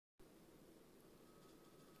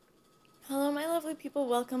people,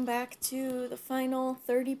 welcome back to the final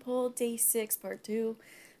 30 pull, day 6, part 2.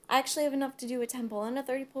 I actually have enough to do a 10 pull and a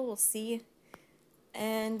 30 pull, we'll see.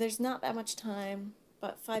 And there's not that much time,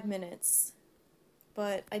 but 5 minutes.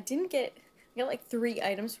 But I got like 3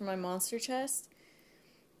 items from my monster chest.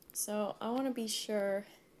 So I want to be sure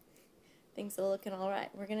things are looking alright.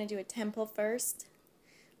 We're going to do a 10 pull first.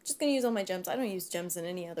 I'm just going to use all my gems. I don't use gems in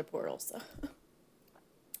any other portal, so.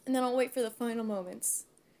 And then I'll wait for the final moments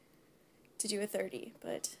to do a 30,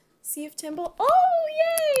 but see if Timble. Oh,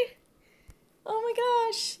 yay! Oh my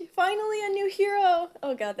gosh, finally a new hero.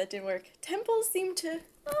 Oh god, that didn't work. Temples seem to,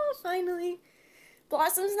 oh, finally.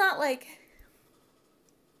 Blossom's not like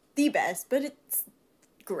the best, but it's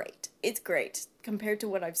great. It's great compared to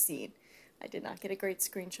what I've seen. I did not get a great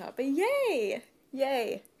screenshot, but yay!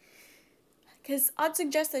 Yay. Because I'd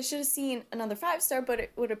suggest I should have seen another 5-star, but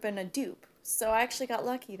it would have been a dupe. So I actually got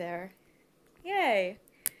lucky there. Yay.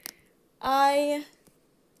 I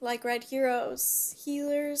like red heroes,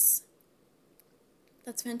 healers.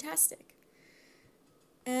 That's fantastic.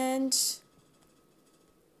 And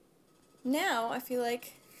now I feel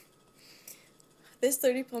like this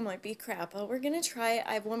 30 pull might be crap, but we're gonna try it.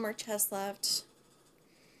 I have 1 more chest left.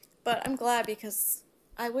 But I'm glad because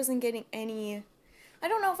I wasn't getting any. I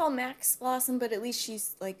don't know if I'll max Blossom, but at least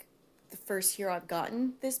she's like the first hero I've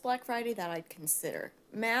gotten this Black Friday that I'd consider.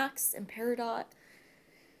 Max and Peridot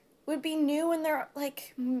would be new, and they're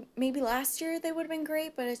like, maybe last year they would have been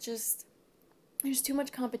great, but it's just, there's too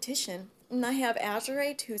much competition. And I have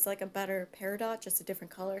Azurite, who's like a better Peridot, just a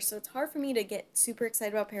different color, so it's hard for me to get super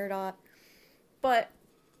excited about Peridot. But,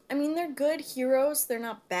 I mean, they're good heroes, they're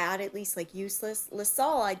not bad, at least like useless.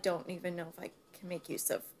 Lysol, I don't even know if I can make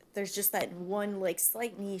use of. There's just that one like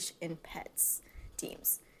slight niche in pets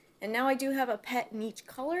teams. And now I do have a pet in each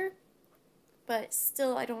color, but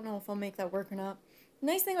still I don't know if I'll make that work or not.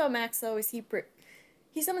 Nice thing about Max, though, is he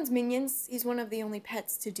summons minions. He's one of the only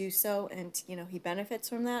pets to do so, and, you know, he benefits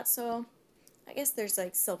from that, so I guess there's,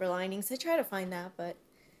 like, silver linings. I try to find that, but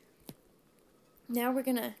now we're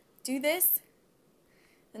gonna do this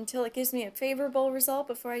until it gives me a favorable result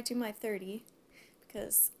before I do my 30,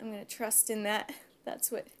 because I'm gonna trust in that. That's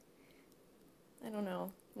what, I don't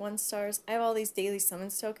know, 1 stars. I have all these daily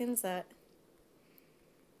summons tokens that,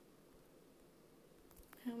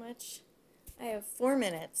 how much? I have 4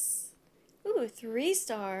 minutes. Ooh,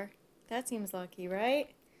 3-star. That seems lucky,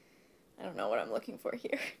 right? I don't know what I'm looking for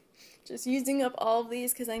here. Just using up all of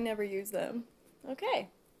these because I never use them. Okay.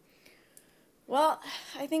 Well,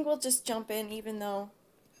 I think we'll just jump in, even though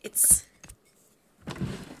it's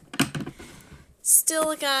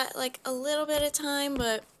still got like a little bit of time,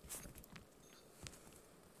 but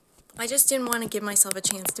I just didn't want to give myself a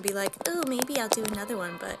chance to be like, oh, maybe I'll do another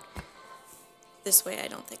one, but this way I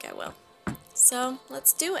don't think I will. So,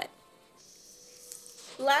 let's do it.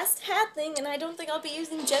 Last hat thing, and I don't think I'll be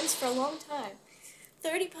using gems for a long time.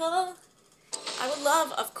 30 pull. I would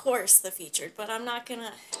love, of course, the featured, but I'm not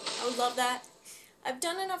gonna. I would love that. I've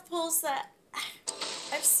done enough pulls that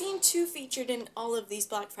I've seen 2 featured in all of these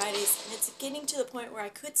Black Fridays, and it's getting to the point where I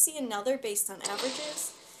could see another based on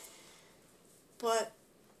averages. But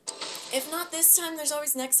if not this time, there's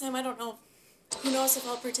always next time. I don't know. Who knows if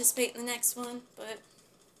I'll participate in the next one, but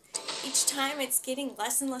each time it's getting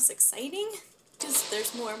less and less exciting because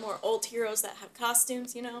there's more and more old heroes that have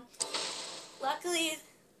costumes, you know. Luckily,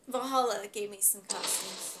 Valhalla gave me some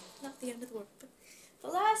costumes, so not the end of the world, but the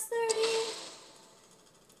last 30.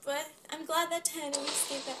 But I'm glad that 10 at least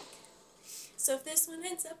gave back. So if this one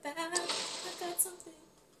ends up bad, I've got something.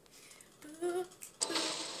 Boo,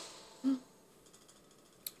 boo.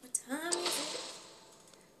 What time is it?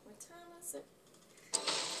 What time is it?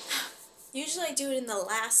 Usually I do it in the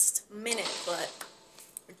last minute, but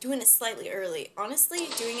we're doing it slightly early. Honestly,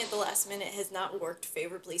 doing it the last minute has not worked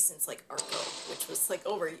favorably since like Arco, which was like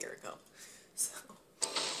over a year ago. So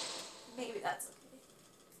maybe that's okay.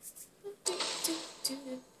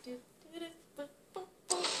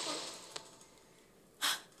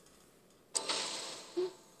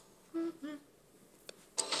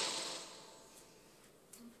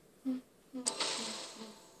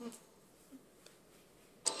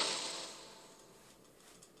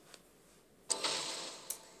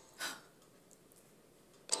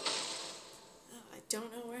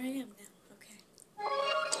 Don't know where I am now. Okay.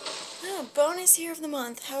 Oh, bonus here of the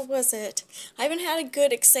month. How was it? I haven't had a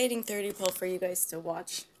good, exciting 30 pull for you guys to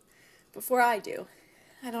watch before I do.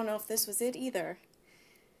 I don't know if this was it either.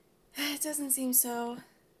 It doesn't seem so.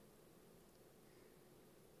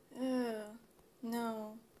 Ugh,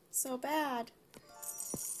 no. So bad.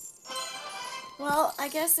 Well, I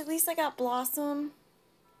guess at least I got Blossom.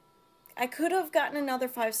 I could have gotten another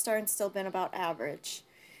 5-star and still been about average.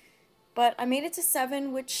 But I made it to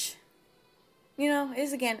 7, which, you know,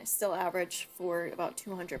 is again still average for about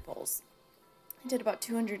 200 pulls. I did about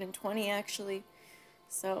 220 actually.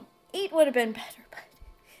 So 8 would have been better, but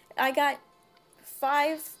I got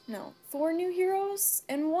 4 new heroes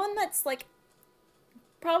and one that's like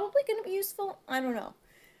probably going to be useful. I don't know.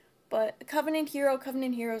 But a Covenant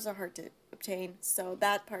heroes are hard to obtain, so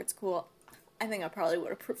that part's cool. I think I probably would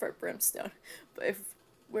have preferred Brimstone, but if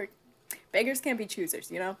beggars can't be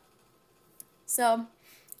choosers, you know? So,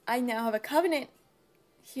 I now have a Covenant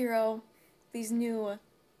hero, these new,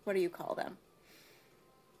 what do you call them?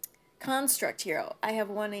 Construct hero. I have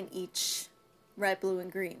one in each red, blue,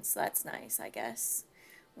 and green, so that's nice, I guess.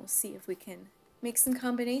 We'll see if we can make some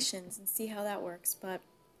combinations and see how that works, but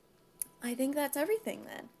I think that's everything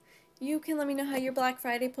then. You can let me know how your Black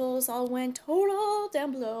Friday pulls all went total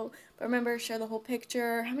down below. But remember, share the whole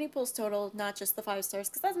picture. How many pulls total, not just the 5 stars,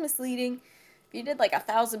 because that's misleading. If you did like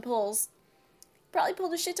 1,000 pulls, you probably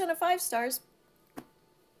pulled a shit ton of 5 stars.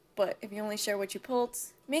 But if you only share what you pulled,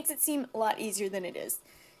 it makes it seem a lot easier than it is.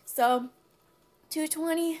 So,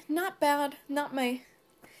 220, not bad. Not my...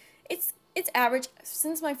 It's average.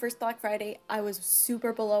 Since my first Black Friday, I was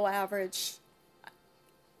super below average.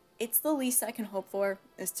 It's the least I can hope for,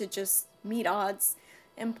 is to just meet odds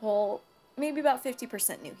and pull maybe about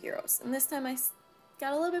 50% new heroes. And this time I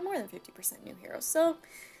got a little bit more than 50% new heroes. So,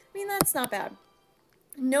 I mean, that's not bad.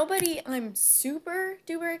 Nobody I'm super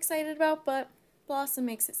duper excited about, but Blossom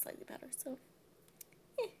makes it slightly better. So,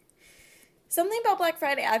 Something about Black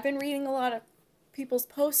Friday, I've been reading a lot of people's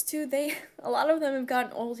posts too. A lot of them have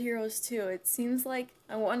gotten old heroes too. It seems like,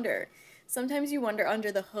 I wonder. Sometimes you wonder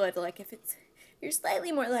under the hood, like if you're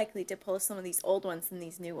slightly more likely to pull some of these old ones than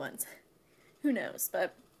these new ones. Who knows,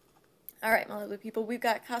 but alright, my lovely people, we've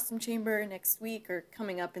got Costume Chamber next week, or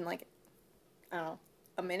coming up in like, I don't know,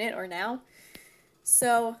 a minute or now.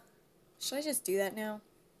 So, should I just do that now?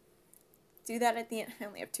 Do that at the end? I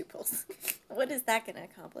only have 2 pulls. What is that going to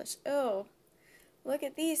accomplish? Oh, look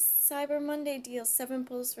at these Cyber Monday deals, 7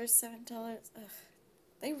 pulls for $7. Ugh.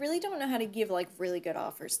 They really don't know how to give like really good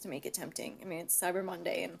offers to make it tempting. I mean, it's Cyber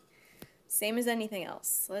Monday and same as anything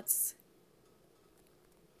else. Let's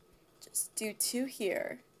just do 2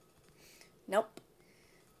 here. Nope.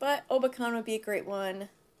 But Obakan would be a great one.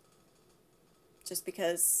 Just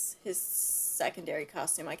because his secondary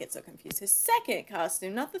costume, I get so confused. His second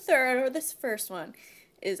costume, not the third or this first one,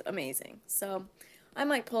 is amazing. So I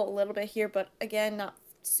might pull a little bit here, but again, not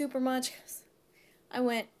super much. I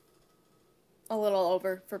went a little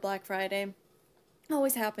over for Black Friday.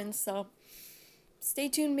 Always happens, so stay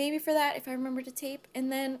tuned maybe for that if I remember to tape.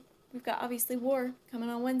 And then we've got obviously War coming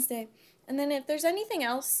on Wednesday. And then if there's anything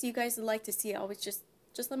else you guys would like to see, always just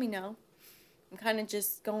let me know. I'm kind of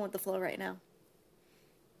just going with the flow right now.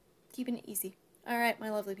 Keeping it easy. Alright, my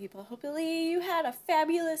lovely people. Hopefully you had a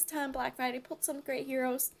fabulous time Black Friday. Pulled some great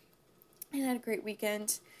heroes. And had a great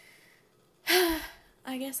weekend.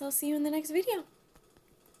 I guess I'll see you in the next video.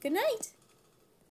 Good night.